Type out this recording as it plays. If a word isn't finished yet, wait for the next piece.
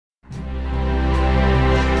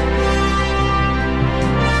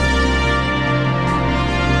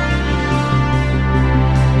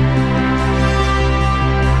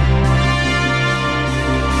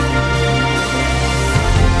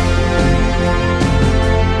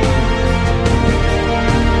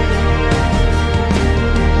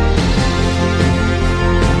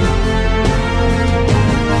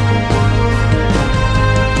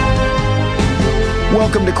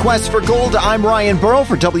the quest for gold. I'm Ryan Burrow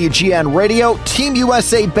for WGN Radio. Team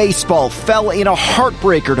USA Baseball fell in a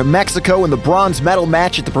heartbreaker to Mexico in the bronze medal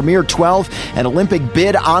match at the Premier 12. An Olympic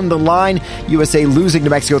bid on the line. USA losing to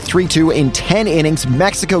Mexico 3-2 in 10 innings.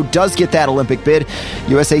 Mexico does get that Olympic bid.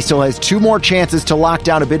 USA still has 2 more chances to lock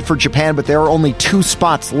down a bid for Japan, but there are only 2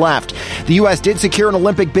 spots left. The U.S. did secure an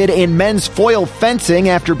Olympic bid in men's foil fencing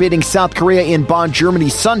after beating South Korea in Bonn, Germany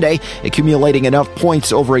Sunday, accumulating enough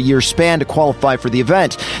points over a year's span to qualify for the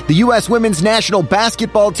event. The U.S. women's national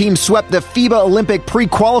basketball team swept the FIBA Olympic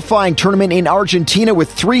pre-qualifying tournament in Argentina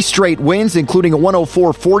with 3 straight wins, including a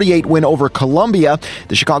 104-48 win over Colombia.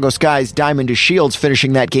 The Chicago Sky's Diamond Shields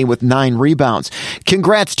finishing that game with 9 rebounds.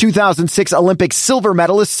 Congrats 2006 Olympic silver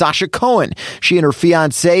medalist Sasha Cohen. She and her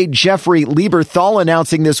fiancé Jeffrey Lieberthal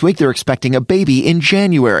announcing this week they're expecting a baby in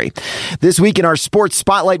January. This week in our sports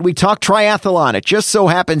spotlight, we talk triathlon. It just so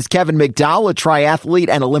happens Kevin McDowell, a triathlete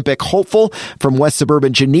and Olympic hopeful from West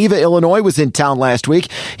Suburban Geneva, Illinois, was in town last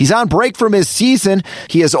week. He's on break from his season.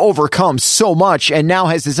 He has overcome so much and now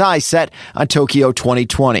has his eyes set on Tokyo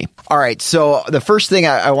 2020. All right, so the first thing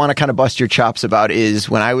I want to kind of bust your chops about is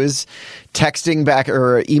when I was texting back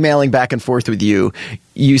or emailing back and forth with you,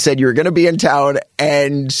 you said you were going to be in town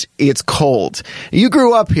and it's cold. You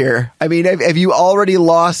grew up here. I mean, have you already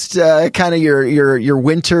lost kind of your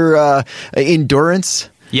winter endurance?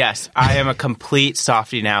 Yes, I am a complete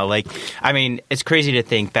softie now. Like, I mean, it's crazy to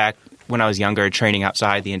think back when I was younger, training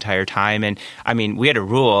outside the entire time. And I mean, we had a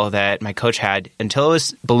rule that my coach had until it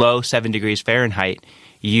was below 7 degrees Fahrenheit,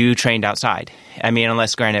 you trained outside. I mean,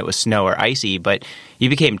 unless granted it was snow or icy, but you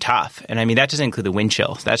became tough. And I mean, that doesn't include the wind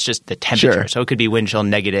chill. That's just the temperature. Sure. So it could be wind chill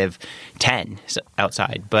 -10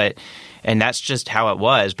 outside. And that's just how it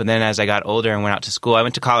was. But then as I got older and went out to school, I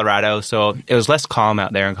went to Colorado. So it was less calm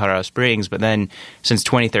out there in Colorado Springs. But then since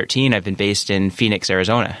 2013, I've been based in Phoenix,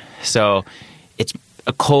 Arizona. So it's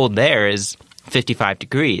a cold there is 55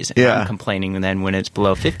 degrees. And I'm complaining then when it's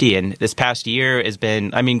below 50. And this past year has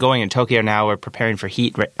been, I mean, going in Tokyo now, we're preparing for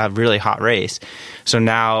heat, a really hot race. So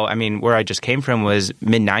now, I mean, where I just came from was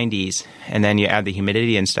mid-90s. And then you add the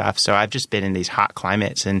humidity and stuff. So I've just been in these hot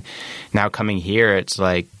climates. And now coming here, it's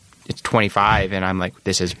like, it's 25, and I'm like,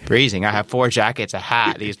 this is freezing. I have 4 jackets, a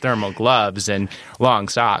hat, these thermal gloves, and long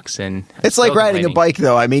socks. And it's like riding a bike,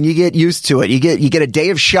 though. I mean, you get used to it. You get a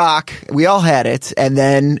day of shock. We all had it, and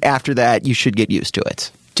then after that, you should get used to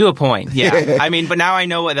it. To a point, yeah. I mean, but now I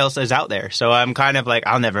know what else is out there. So I'm kind of like,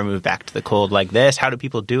 I'll never move back to the cold like this. How do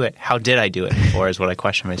people do it? How did I do it before is what I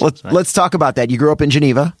question myself. Let's talk about that. You grew up in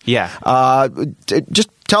Geneva. Yeah. Just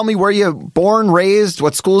tell me where you born, raised,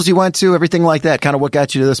 what schools you went to, everything like that, kind of what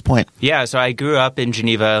got you to this point. Yeah, so I grew up in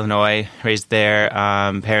Geneva, Illinois, raised there,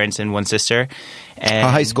 parents and 1 sister. And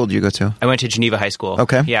how high school did you go to? I went to Geneva High School.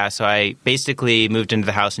 Okay. Yeah, so I basically moved into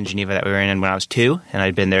the house in Geneva that we were in when I was 2, and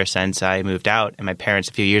I'd been there since I moved out. And my parents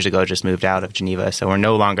a few years ago just moved out of Geneva, so we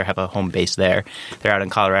no longer have a home base there. They're out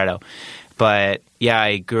in Colorado. But yeah,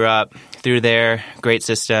 I grew up through there, great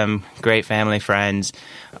system, great family, friends.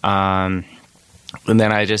 And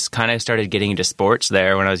then I just kind of started getting into sports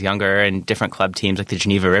there when I was younger and different club teams like the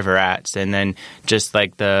Geneva River Rats and then just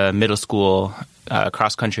like the middle school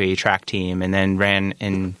cross-country track team and then ran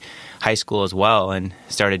in high school as well and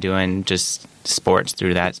started doing just sports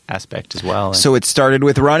through that aspect as well. So it started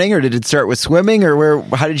with running, or did it start with swimming, or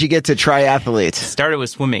how did you get to triathlete? It started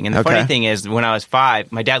with swimming. And the funny thing is, when I was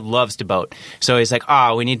 5, my dad loves to boat. So he's like,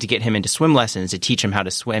 we need to get him into swim lessons to teach him how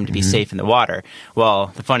to swim, to be safe in the water.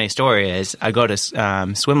 Well, the funny story is, I go to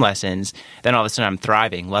swim lessons, then all of a sudden I'm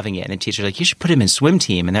thriving, loving it. And the teacher's like, you should put him in swim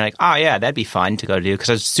team. And they're like, yeah, that'd be fun to go do. Because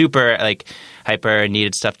I was super, hyper,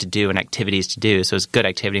 needed stuff to do and activities to do. So it was good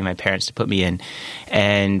activity my parents to put me in.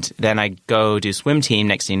 And then I go do swim team.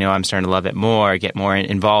 Next thing you know, I'm starting to love it more, get more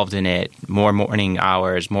involved in it, more morning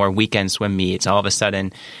hours, more weekend swim meets. All of a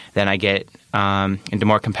sudden, then I get into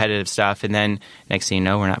more competitive stuff. And then next thing you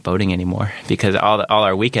know, we're not boating anymore because all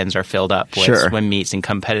our weekends are filled up with swim meets and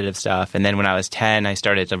competitive stuff. And then when I was 10, I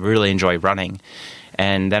started to really enjoy running.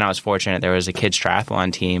 And then I was fortunate there was a kids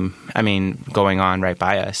triathlon team, going on right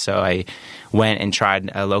by us. So I went and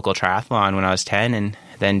tried a local triathlon when I was 10 and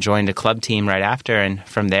then joined a club team right after. And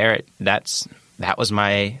from there, that's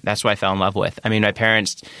what I fell in love with. My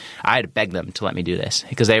parents, I had to beg them to let me do this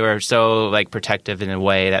because they were so protective in a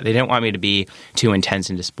way that they didn't want me to be too intense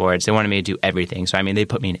into sports. They wanted me to do everything. So, they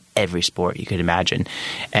put me in every sport you could imagine.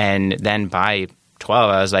 And then by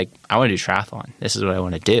 12, I was like, I want to do triathlon. This is what I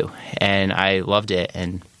want to do. And I loved it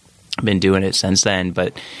and I've been doing it since then.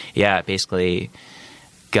 But yeah, basically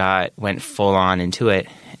went full on into it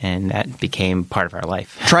and that became part of our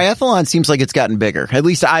life. Triathlon seems like it's gotten bigger. At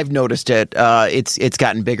least I've noticed it. It's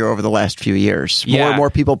gotten bigger over the last few years. More and more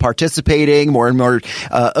people participating, more and more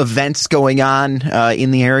events going on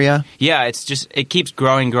in the area. Yeah, it keeps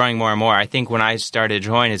growing more and more. I think when I started to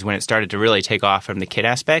join is when it started to really take off from the kid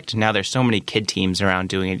aspect. Now there's so many kid teams around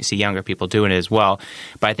doing it. You see younger people doing it as well.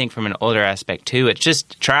 But I think from an older aspect too, it's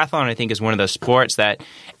just triathlon, I think, is one of those sports that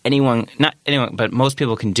not anyone, but most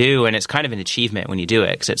people can do, and it's kind of an achievement when you do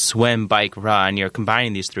it because it's swim, bike, run. You're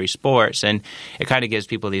combining these three sports, and it kind of gives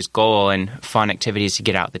people these goal and fun activities to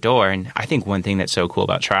get out the door. And I think one thing that's so cool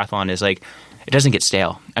about triathlon is like it doesn't get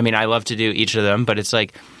stale. I mean, I love to do each of them, but it's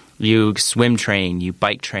like you swim train, you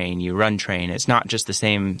bike train, you run train. It's not just the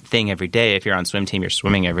same thing every day. If you're on swim team, you're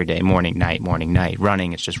swimming every day, morning, night.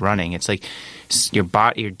 Running, it's just running. It's like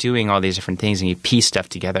you're doing all these different things and you piece stuff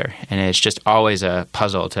together. And it's just always a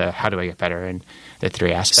puzzle to how do I get better in the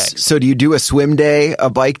three aspects. So do you do a swim day,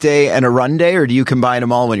 a bike day, and a run day, or do you combine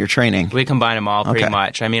them all when you're training? We combine them all pretty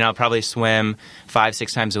much. I mean, I'll probably swim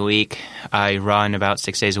 5-6 times a week. I run about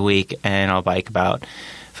 6 days a week, and I'll bike about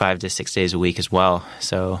 5 to 6 days a week as well.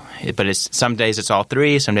 So, but it's some days it's all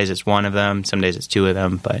three, some days it's one of them, some days it's two of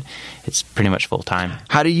them, but it's pretty much full time.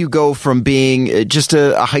 How do you go from being just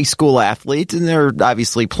a high school athlete, and there are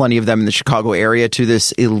obviously plenty of them in the Chicago area, to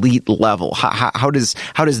this elite level? How does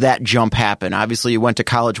that jump happen? Obviously, you went to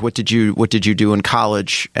college. What did you do in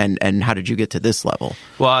college, and how did you get to this level?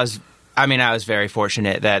 Well, I was very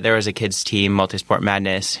fortunate that there was a kids team, Multisport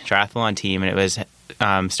Madness triathlon team, and it was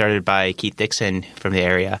started by Keith Dixon from the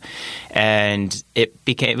area, and it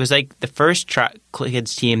was like the first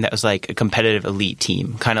kids team that was like a competitive elite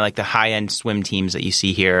team, kind of like the high end swim teams that you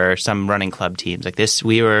see here, or some running club teams like this.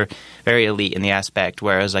 We were very elite in the aspect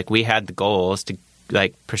where it was like we had the goals to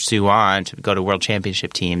like pursue on to go to world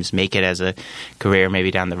championship teams, make it as a career maybe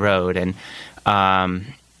down the road, and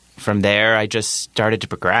from there, I just started to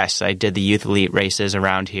progress. I did the youth elite races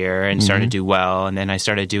around here and started to do well. And then I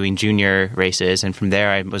started doing junior races. And from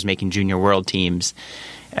there, I was making junior world teams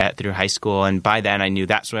through high school. And by then, I knew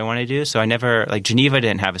that's what I wanted to do. So I never, like Geneva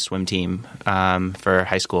didn't have a swim team for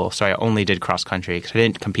high school. So I only did cross country because I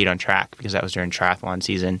didn't compete on track because that was during triathlon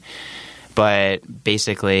season. But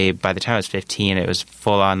basically, by the time I was 15, it was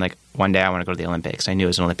full on like, one day I want to go to the Olympics. I knew it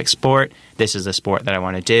was an Olympic sport. This is the sport that I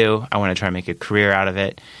want to do. I want to try and make a career out of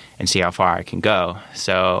it and see how far I can go.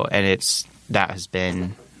 So, and that has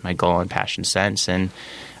been my goal and passion since. And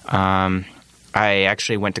I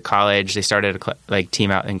actually went to college. They started a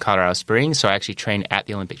team out in Colorado Springs, so I actually trained at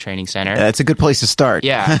the Olympic Training Center. That's a good place to start.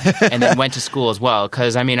 Yeah, and then went to school as well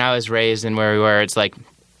because, I mean, I was raised in where we were. It's like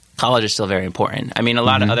college is still very important. I mean, a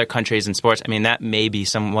lot of other countries in sports, I mean, that may be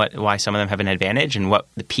somewhat why some of them have an advantage and what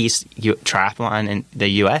the triathlon in the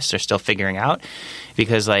U.S. are still figuring out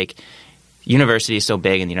because, like, university is so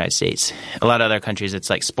big in the United States. A lot of other countries, it's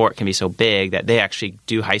like sport can be so big that they actually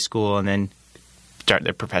do high school and then start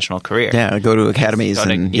their professional career. Yeah, go to academies.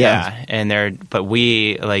 But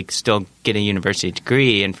we like still get a university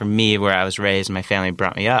degree. And for me, where I was raised, my family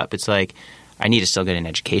brought me up, it's like I need to still get an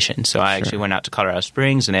education. So I actually went out to Colorado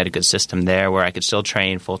Springs and they had a good system there where I could still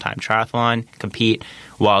train full-time triathlon, compete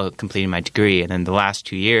while completing my degree. And then the last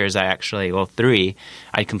 2 years, three,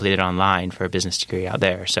 I completed online for a business degree out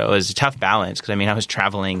there. So it was a tough balance because, I mean, I was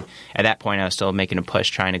traveling. At that point, I was still making a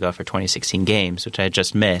push trying to go for 2016 games, which I had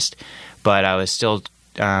just missed. But I was still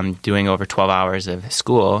doing over 12 hours of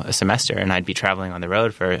school a semester, and I'd be traveling on the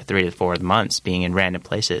road for 3 to 4 months, being in random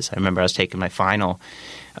places. I remember I was taking my final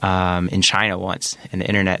in China once, and the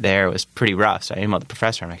internet there was pretty rough. So I emailed the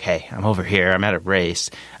professor. I'm like, hey, I'm over here. I'm at a race.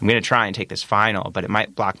 I'm going to try and take this final, but it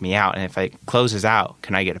might block me out. And if it closes out,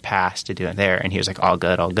 can I get a pass to do it there? And he was like, all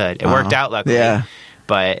good, all good. It worked out, luckily.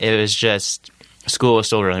 But it was just, school was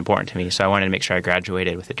still really important to me. So I wanted to make sure I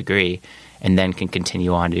graduated with a degree and then can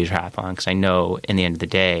continue on to do triathlon because I know in the end of the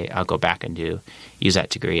day, I'll go back and use that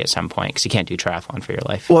degree at some point because you can't do triathlon for your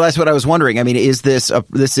life. Well, that's what I was wondering. I mean, this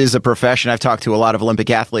is a profession? I've talked to a lot of Olympic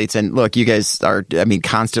athletes, and look, you guys are, I mean,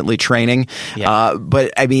 constantly training. Yeah.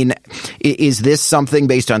 But I mean, is this something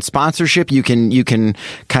based on sponsorship you can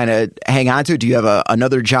kind of hang on to? Do you have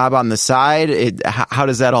another job on the side? How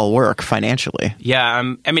does that all work financially? Yeah,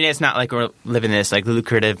 I mean, it's not like we're living this like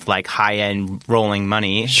lucrative, like high end rolling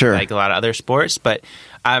money, like a lot of other sports, but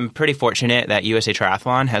I'm pretty fortunate that USA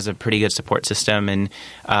Triathlon has a pretty good support system, and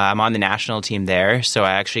I'm on the national team there, so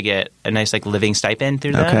I actually get a nice living stipend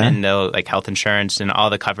through them, and they'll health insurance and all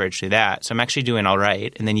the coverage through that. So I'm actually doing all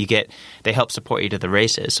right. And then they help support you to the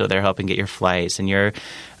races, so they're helping get your flights and your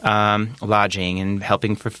lodging and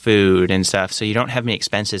helping for food and stuff. So you don't have any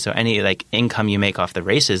expenses. So any income you make off the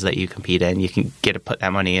races that you compete in, you can get to put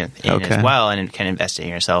that money in as well, and can invest in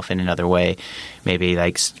yourself in another way, maybe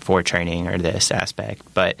for training or this aspect.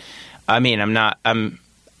 But I mean, I'm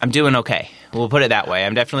doing okay. We'll put it that way.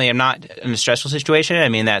 I'm not in a stressful situation. I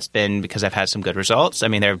mean, that's been because I've had some good results. I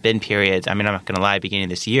mean, there have been periods. I mean, I'm not going to lie. Beginning of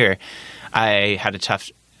this year, I had a tough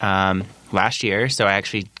last year, so I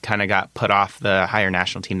actually kind of got put off the higher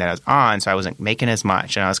national team that I was on, so I wasn't making as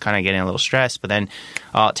much, and I was kind of getting a little stressed, but then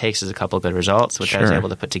all it takes is a couple of good results, which I was able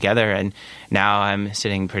to put together, and now I'm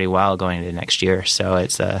sitting pretty well going into next year, so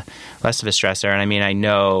it's less of a stressor. And I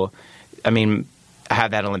mean, I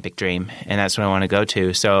have that Olympic dream, and that's what I want to go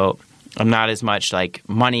to, so I'm not as much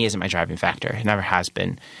money isn't my driving factor. It never has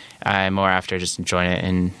been. I'm more after just enjoying it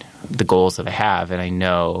and the goals that I have, and I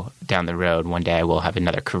know down the road one day I will have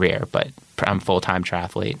another career, but I'm a full-time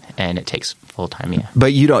triathlete, and it takes full-time, yeah.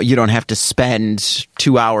 But you don't have to spend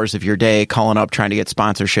 2 hours of your day calling up trying to get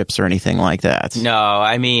sponsorships or anything like that. No,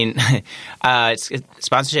 I mean,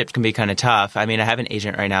 sponsorships can be kind of tough. I mean, I have an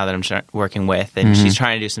agent right now that I'm working with, and she's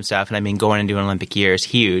trying to do some stuff, and I mean, going and doing an Olympic year is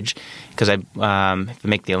huge because I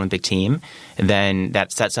make the Olympic team, and then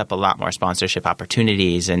that sets up a lot more sponsorship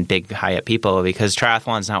opportunities and big high-up people, because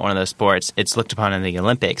triathlon is not one of those sports. It's looked upon in the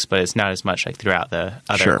Olympics, but it's not as much throughout the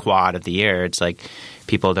other quad of the year. It's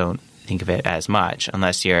people don't think of it as much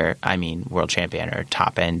unless you're, world champion or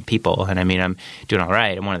top end people. And I'm doing all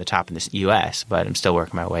right. I'm one of the top in the U.S., but I'm still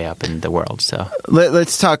working my way up in the world. So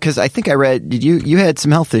let's talk, because I think I read you had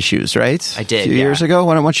some health issues, right? I did, a few years ago.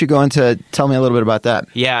 Why don't you go into tell me a little bit about that?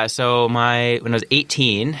 Yeah. So when I was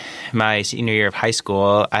 18, my senior year of high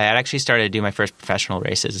school, I had actually started to do my first professional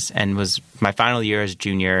races, and was my final year as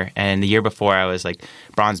junior. And the year before, I was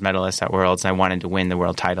bronze medalist at Worlds, and I wanted to win the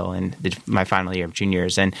world title in my final year of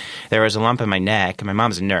juniors. And there was a lump in my neck, and my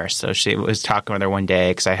mom's a nurse, so she was talking with her one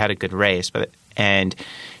day because I had a good race, and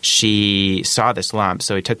she saw this lump,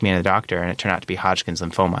 so he took me to the doctor, and it turned out to be Hodgkin's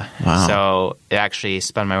lymphoma. Wow. So it actually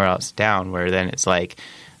spun my world down, where then it's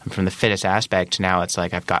I'm from the fittest aspect to now it's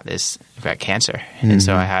I've got cancer. Mm-hmm. And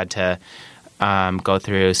so I had to go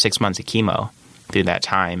through 6 months of chemo through that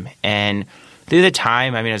time. And through the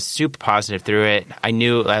time, I was super positive through it. I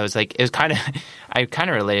knew I was it was kind of, I kind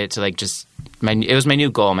of related to just it was my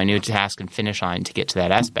new goal, my new task and finish line to get to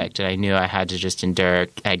that aspect. And I knew I had to just endure.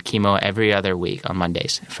 I had chemo every other week on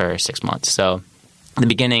Mondays for 6 months. So in the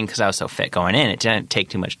beginning, because I was so fit going in, it didn't take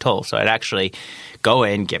too much toll. So I'd actually go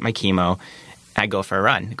in, get my chemo, I'd go for a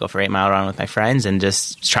run, go for 8 mile run with my friends, and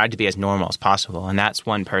just tried to be as normal as possible. And that's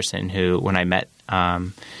one person who, when I met,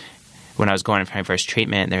 when I was going for my first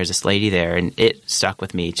treatment, there was this lady there, and it stuck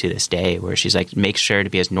with me to this day, where she's make sure to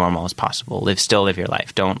be as normal as possible. Still live your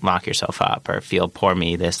life. Don't lock yourself up or feel poor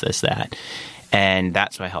me, this, that. And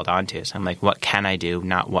that's what I held on to. So I'm what can I do,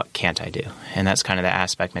 not what can't I do? And that's kind of the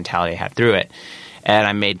aspect mentality I had through it. And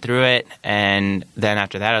I made through it, and then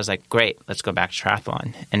after that, I was great, let's go back to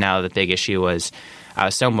triathlon. And now the big issue was I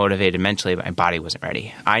was so motivated mentally, but my body wasn't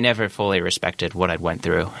ready. I never fully respected what I'd went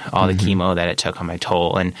through, all the chemo that it took on my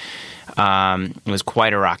toll. And it was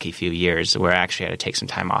quite a rocky few years where I actually had to take some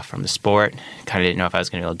time off from the sport. Kind of didn't know if I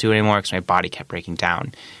was going to be able to do it anymore because my body kept breaking down.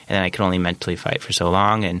 And then I could only mentally fight for so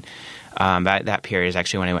long. And that period is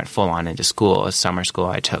actually when I went full on into school. As summer school,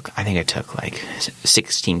 I think I took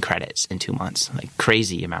 16 credits in 2 months,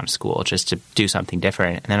 crazy amount of school just to do something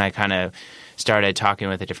different. And then I kind of started talking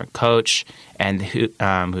with a different coach, and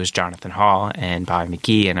who's Jonathan Hall and Bobby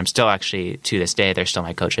McGee, and I'm still actually, to this day, they're still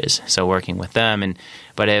my coaches. So working with them,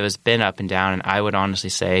 but it was been up and down, and I would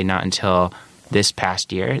honestly say not until this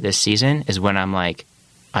past year, this season, is when I'm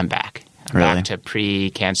I'm back. I'm back to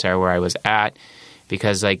pre-cancer where I was at,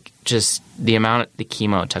 because just the amount the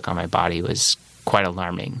chemo took on my body was quite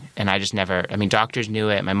alarming. And I just never, doctors knew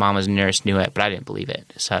it, my mom was a nurse, knew it, but I didn't believe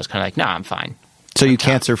it. So I was kind of nah, I'm fine. So you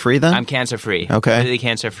cancer-free then? I'm cancer-free. Okay. Completely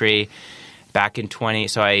cancer-free. Back in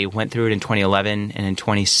so I went through it in 2011, and in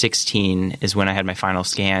 2016 is when I had my final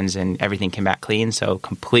scans, and everything came back clean, so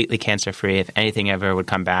completely cancer-free. If anything ever would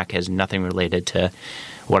come back, has nothing related to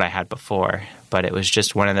what I had before. But it was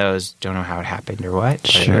just one of those, don't know how it happened or what.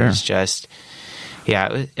 But sure. It was just...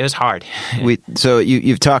 Yeah, it was hard. So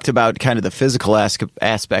you've talked about kind of the physical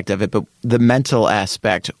aspect of it, but the mental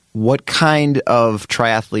aspect, what kind of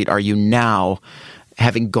triathlete are you now,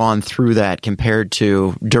 having gone through that compared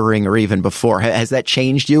to during or even before? Has that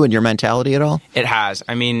changed you and your mentality at all? It has.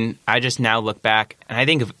 I mean, I just now look back and I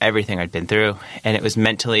think of everything I'd been through, and it was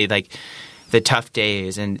mentally like the tough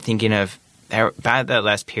days and thinking of that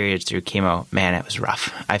last period through chemo. Man, it was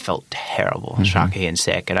rough. I felt terrible, shocking, and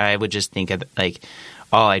sick, and I would just think of like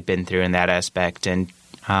all I'd been through in that aspect, and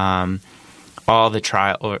all the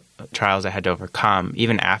trials I had to overcome,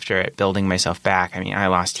 even after it, building myself back. I mean, I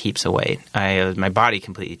lost heaps of weight. My body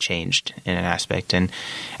completely changed in an aspect. And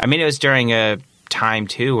I mean, it was during a time,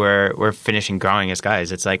 too, where we're finishing growing as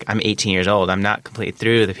guys. It's like I'm 18 years old. I'm not completely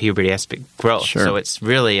through the puberty aspect growth. Sure. So it's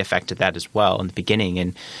really affected that as well in the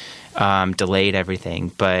beginning and delayed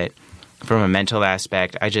everything. But from a mental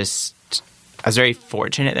aspect, I was very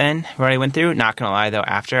fortunate then what I went through. Not going to lie, though,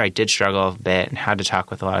 after I did struggle a bit and had to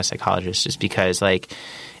talk with a lot of psychologists just because, like,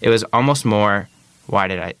 it was almost more,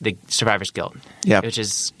 the survivor's guilt. Yeah. Which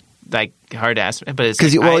is, like, hard to ask. But it's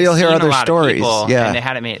because, like, you'll hear other stories. People, and they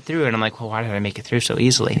hadn't made it through. And I'm like, well, why did I make it through so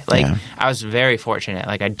easily? Like, I was very fortunate.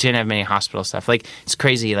 Like, I didn't have many hospital stuff. Like, it's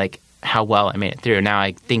crazy, like, how well I made it through. Now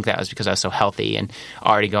I think that was because I was so healthy and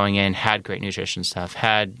already going in, had great nutrition stuff,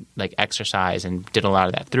 had like exercise and did a lot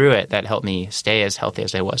of that through it. That helped me stay as healthy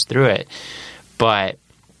as I was through it. But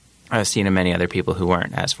I was seeing many other people who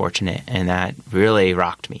weren't as fortunate, and that really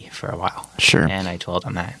rocked me for a while. Sure. And I told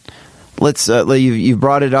them that. Let's you've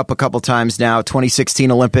brought it up a couple times now. 2016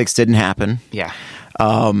 Olympics didn't happen. Yeah.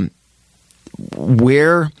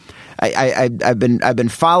 Where I've been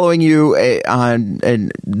following you on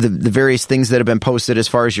and the various things that have been posted as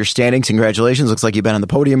far as your standings. Congratulations! Looks like you've been on the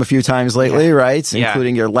podium a few times lately, right?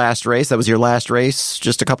 Including your last race. That was your last race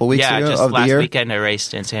just a couple weeks ago just of the year. Last weekend I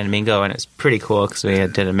raced in San Domingo, and it's pretty cool because we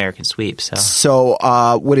did an American sweep. So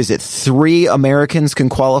what is it? 3 Americans can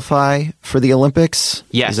qualify for the Olympics?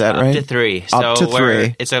 Yes, is that right? Up to 3. Up to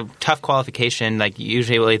 3. It's a tough qualification. Like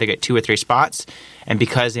usually we'll either get 2 or 3 spots. And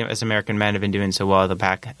because as American men have been doing so well the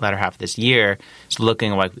latter half of this year, it's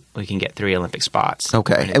looking like we can get 3 Olympic spots.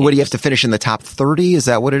 Okay. And what do you have to finish in the top 30? Is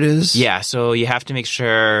that what it is? Yeah. So you have to make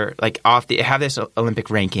sure, like, have this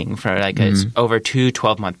Olympic ranking for like it's over 2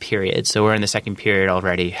 12-month periods. So we're in the second period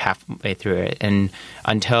already, halfway through it, and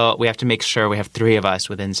until we have to make sure we have 3 of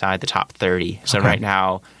us inside the top 30. So right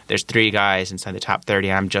now there's 3 guys inside the top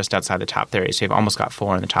 30. I'm just outside the top 30. So we've almost got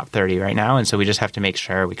 4 in the top 30 right now. And so we just have to make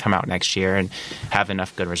sure we come out next year and have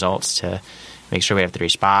enough good results to make sure we have 3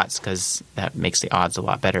 spots, because that makes the odds a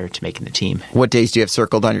lot better to making the team. What days do you have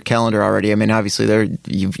circled on your calendar already? I mean, obviously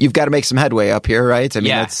you've got to make some headway up here, right? I mean,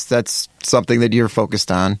 that's something that you're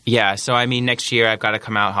focused on. Yeah. So, I mean, next year I've got to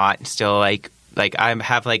come out hot and still like I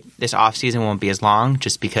have this off season won't be as long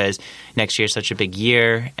just because next year is such a big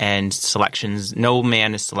year and selections, no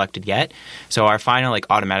man is selected yet. So our final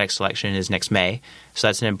automatic selection is next May. So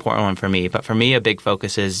that's an important one for me. But for me, a big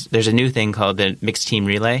focus is there's a new thing called the mixed team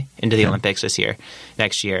relay into the Olympics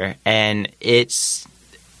next year. And it's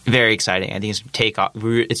very exciting. I think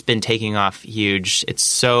it's been taking off huge. It's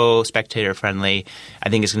so spectator friendly. I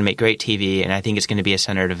think it's going to make great TV, and I think it's going to be a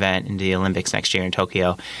centered event into the Olympics next year in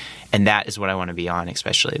Tokyo. And that is what I want to be on,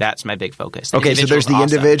 especially. That's my big focus. Okay, so there's the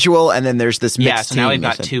individual, and then there's this mixed team. Yeah, so now we've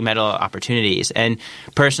got 2 medal opportunities. And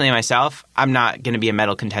personally, myself, I'm not going to be a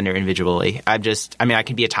medal contender individually. I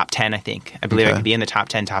could be a top 10, I think. I believe I could be in the top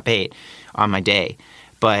 10, top 8 on my day.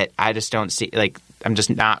 But I just don't see, I'm just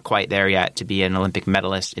not quite there yet to be an Olympic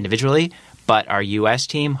medalist individually. But our U.S.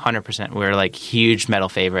 team, 100%, we're huge medal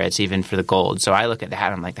favorites, even for the gold. So I look at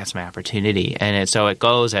that, I'm like, that's my opportunity. And so it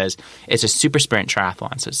goes as it's a super sprint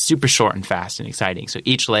triathlon. So it's super short and fast and exciting. So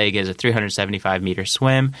each leg is a 375-meter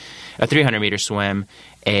swim, a 300-meter swim,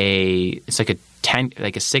 it's like a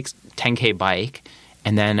 10K bike,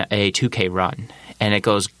 and then a 2K run. And it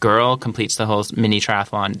goes, girl completes the whole mini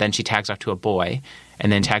triathlon, then she tags off to a boy,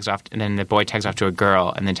 and then the boy tags off to a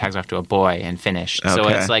girl, and then tags off to a boy, and finish. Okay. So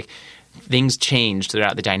it's things change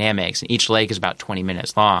throughout the dynamics, and each leg is about 20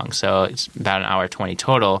 minutes long, so it's about an hour 20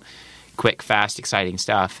 total. Quick, fast, exciting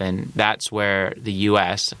stuff, and that's where the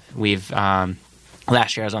U.S.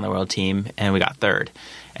 Last year I was on the world team, and we got 3rd,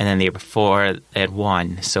 and then the year before they had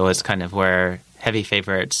won, so it's kind of where heavy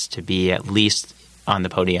favorites to be at least on the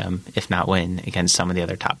podium, if not win, against some of the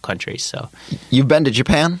other top countries. So, you've been to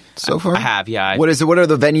Japan so far? I have, yeah. What are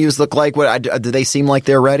the venues look like? Do they seem like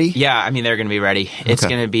they're ready? Yeah, I mean, they're going to be ready. It's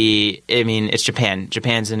going to be. I mean, it's Japan.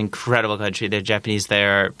 Japan's an incredible country. The Japanese,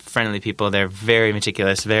 they're friendly people. They're very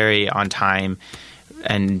meticulous, very on time.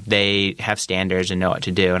 and they have standards and know what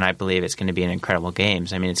to do. And I believe it's going to be an incredible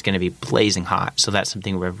games. I mean, it's going to be blazing hot. So that's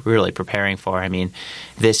something we're really preparing for. I mean,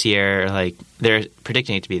 this year, like, they're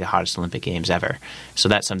predicting it to be the hottest Olympic Games ever. So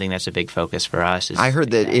that's something that's a big focus for us. I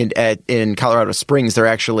heard that in Colorado Springs,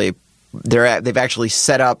 they've actually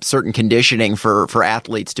set up certain conditioning for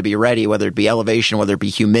athletes to be ready, whether it be elevation, whether it be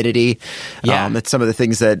humidity. Yeah. That's some of the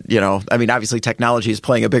things that, I mean, obviously technology is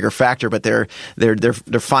playing a bigger factor, but they're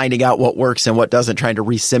finding out what works and what doesn't, trying to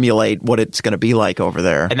re-simulate what it's going to be like over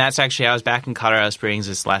there. And that's actually, I was back in Colorado Springs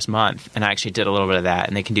this last month, and I actually did a little bit of that,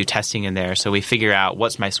 and they can do testing in there. So we figure out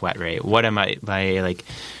what's my sweat rate, what am I, my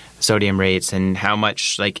sodium rates, and how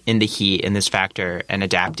much in the heat in this factor, and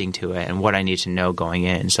adapting to it, and what I need to know going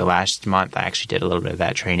in. So last month I actually did a little bit of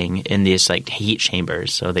that training in these heat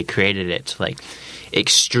chambers. So they created it to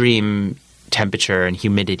extreme temperature and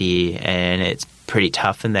humidity, and it's pretty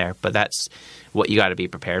tough in there, but that's what you got to be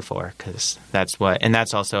prepared for, because and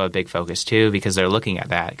that's also a big focus too, because they're looking at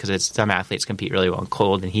that, because some athletes compete really well in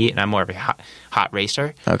cold and heat, and I'm more of a hot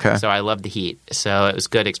racer. Okay. So I love the heat. So it was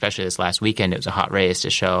good, especially this last weekend. It was a hot race to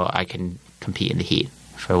show I can compete in the heat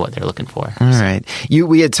for what they're looking for. All right.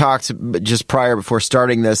 We had talked just before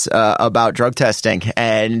starting this about drug testing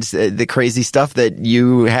and the crazy stuff that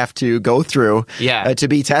you have to go through to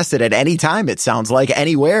be tested at any time, it sounds like,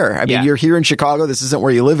 anywhere. I mean, you're here in Chicago. This isn't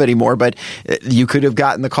where you live anymore, but you could have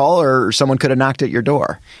gotten the call, or someone could have knocked at your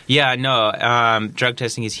door. Yeah, no. Drug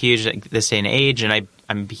testing is huge at this day and age, and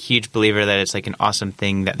I'm a huge believer that it's an awesome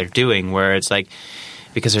thing that they're doing, where it's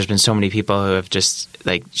because there's been so many people who have just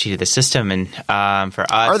cheated the system, and for us,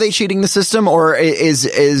 are they cheating the system, or is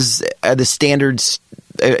the standards,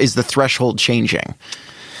 is the threshold changing?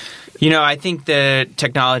 I think the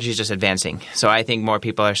technology is just advancing. So I think more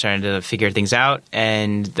people are starting to figure things out,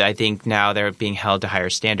 and I think now they're being held to higher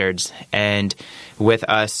standards. And with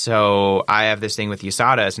us, so I have this thing with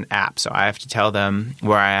USADA as an app, so I have to tell them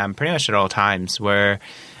where I am pretty much at all times, where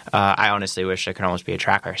I honestly wish I could almost be a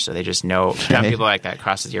tracker, so they just know. Some people like that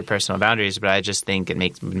crosses your personal boundaries, but I just think it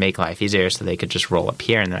would make life easier, so they could just roll up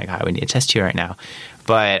here and they're like, "Oh, we need to test you right now."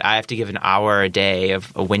 But I have to give an hour a day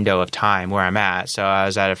of a window of time where I'm at. So I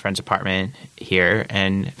was at a friend's apartment here,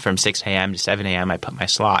 and from 6 a.m. to 7 a.m. I put my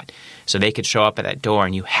slot. So they could show up at that door,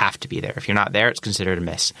 and you have to be there. If you're not there, it's considered a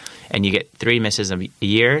miss. And you get 3 misses a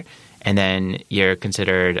year, and then you're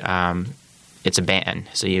considered it's a ban.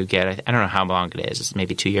 So you get, I don't know how long it is. It's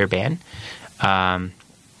maybe a 2-year ban.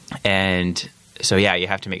 And so, you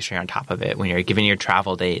have to make sure you're on top of it when you're giving your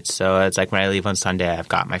travel dates. So it's like when I leave on Sunday, I've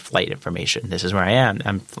got my flight information. This is where I am.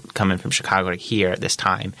 I'm coming from Chicago to here at this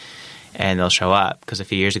time. And they'll show up. Because a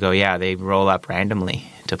few years ago, they roll up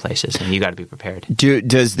randomly to places, and you got to be prepared.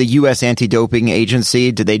 Does the U.S. Anti-Doping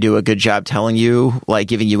Agency, do they do a good job telling you,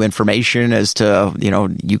 giving you information as to,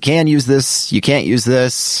 you can use this, you can't use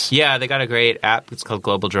this? Yeah, they got a great app. It's called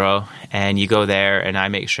Global Draw, and you go there, and I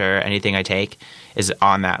make sure anything I take is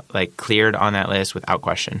on that, cleared on that list without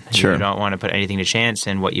question. Sure. You don't want to put anything to chance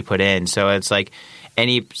in what you put in. So it's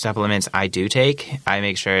any supplements I do take, I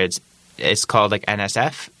make sure it's called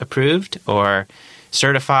NSF approved or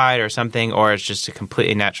certified or something, or it's just a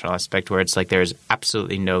completely natural aspect where it's there's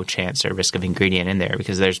absolutely no chance or risk of ingredient in there,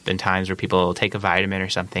 because there's been times where people will take a vitamin or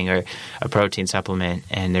something or a protein supplement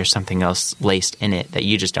and there's something else laced in it that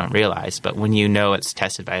you just don't realize. But when it's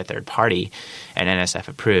tested by a third party and NSF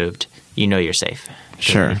approved, you're safe. So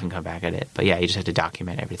sure. You can come back at it. But you just have to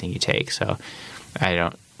document everything you take. So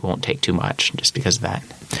won't take too much just because of that.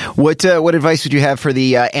 What advice would you have for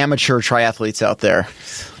the amateur triathletes out there?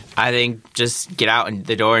 I think just get out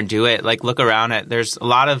the door and do it. Look around there's a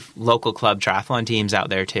lot of local club triathlon teams out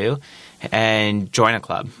there too, and join a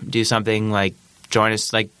club. Do something join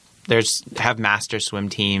us. Have master swim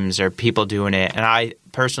teams or people doing it. And I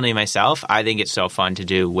personally myself, I think it's so fun to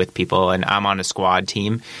do with people. And I'm on a squad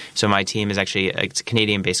team, so my team is actually it's a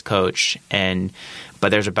Canadian-based coach, but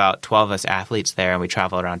there's about 12 of us athletes there, and we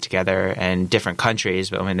travel around together in different countries,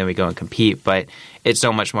 but then we go and compete. But it's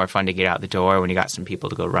so much more fun to get out the door when you got some people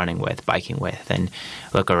to go running with, biking with, and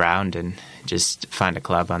look around and just find a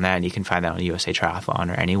club on that. And you can find that on USA Triathlon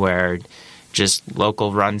or anywhere, just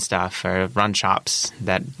local run stuff or run shops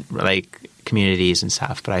that communities and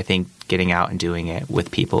stuff. But I think getting out and doing it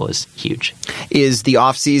with people is huge. Is the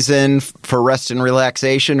off season for rest and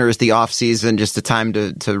relaxation, or is the off season just a time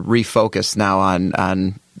to refocus now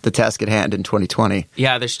on the task at hand in 2020?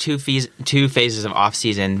 Yeah, there's two phases of off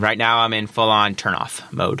season. Right now I'm in full on turn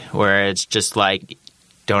off mode, where it's just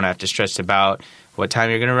don't have to stress about what time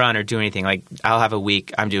you're going to run or do anything. Like, I'll have a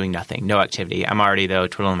week, I'm doing nothing, no activity. I'm already, though,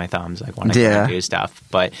 twiddling my thumbs, like, wanting to do stuff.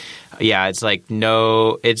 But, yeah, it's like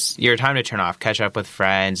it's your time to turn off, catch up with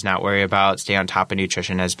friends, not worry about stay on top of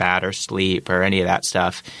nutrition as bad or sleep or any of that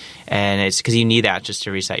stuff. And it's because you need that just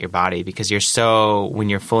to reset your body, because when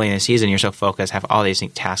you're fully in the season, you're so focused, have all these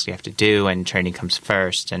tasks you have to do, and training comes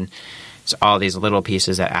first. And it's all these little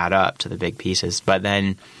pieces that add up to the big pieces. But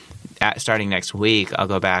then starting next week, I'll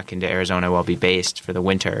go back into Arizona where I'll be based for the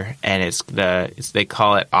winter. And they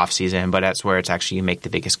call it off season, but that's where it's actually you make the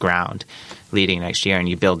biggest ground leading next year, and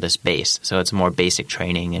you build this base. So it's more basic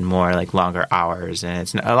training and more like longer hours. And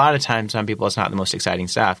it's a lot of times, some people, it's not the most exciting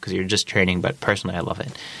stuff because you're just training. But personally, I love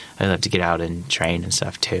it. I love to get out and train and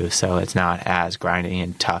stuff too. So it's not as grinding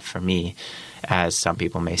and tough for me as some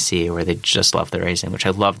people may see, where they just love the racing, which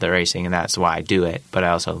I love the racing, and that's why I do it. But I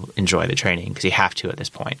also enjoy the training because you have to at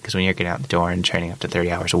this point, because when you're getting out the door and training up to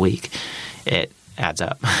 30 hours a week, it adds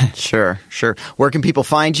up. Sure. Where can people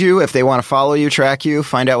find you if they want to follow you, track you,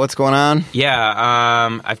 find out what's going on?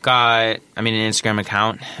 Yeah, I've got an Instagram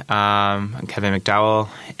account, Kevin McDowell,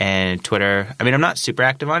 and Twitter. I'm not super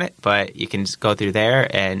active on it, but you can go through there,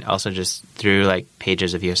 and also just through like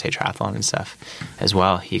pages of USA Triathlon and stuff as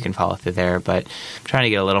well. You can follow through there, but I'm trying to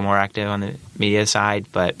get a little more active on the media side,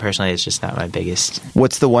 but personally it's just not my biggest.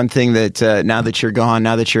 What's the one thing that now that you're gone,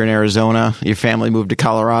 now that you're in Arizona, your family moved to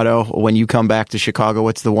Colorado, when you come back to Chicago,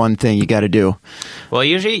 what's the one thing you got to do? Well,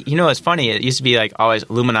 usually, it's funny, it used to be like always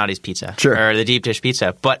Illuminati's pizza, sure, or the deep dish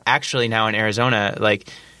pizza, but actually now in Arizona, like,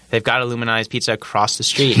 they've got Illuminati's pizza across the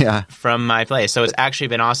street from my place. So it's actually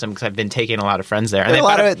been awesome because I've been taking a lot of friends there. And there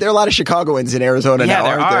are a lot of Chicagoans in Arizona now,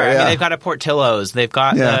 aren't there? Yeah. They've got a Portillo's. They've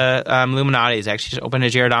got the Illuminati's. Actually just opened a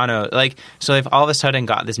Giordano. So they've all of a sudden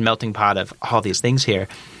got this melting pot of all these things here.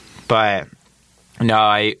 But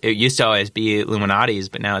no, it used to always be Illuminati's,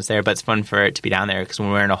 but now it's there. But it's fun for it to be down there because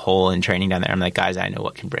when we're in a hole and training down there, I'm like, guys, I know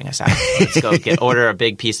what can bring us out. Let's go order a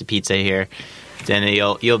big piece of pizza here. Then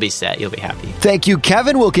you'll be set. You'll be happy. Thank you,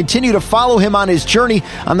 Kevin. We'll continue to follow him on his journey.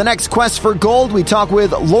 On the next Quest for Gold, we talk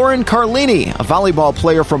with Lauren Carlini, a volleyball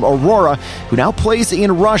player from Aurora who now plays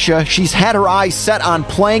in Russia. She's had her eyes set on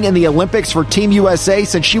playing in the Olympics for Team USA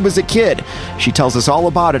since she was a kid. She tells us all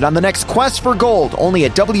about it on the next Quest for Gold, only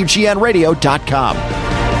at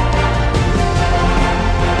WGNradio.com.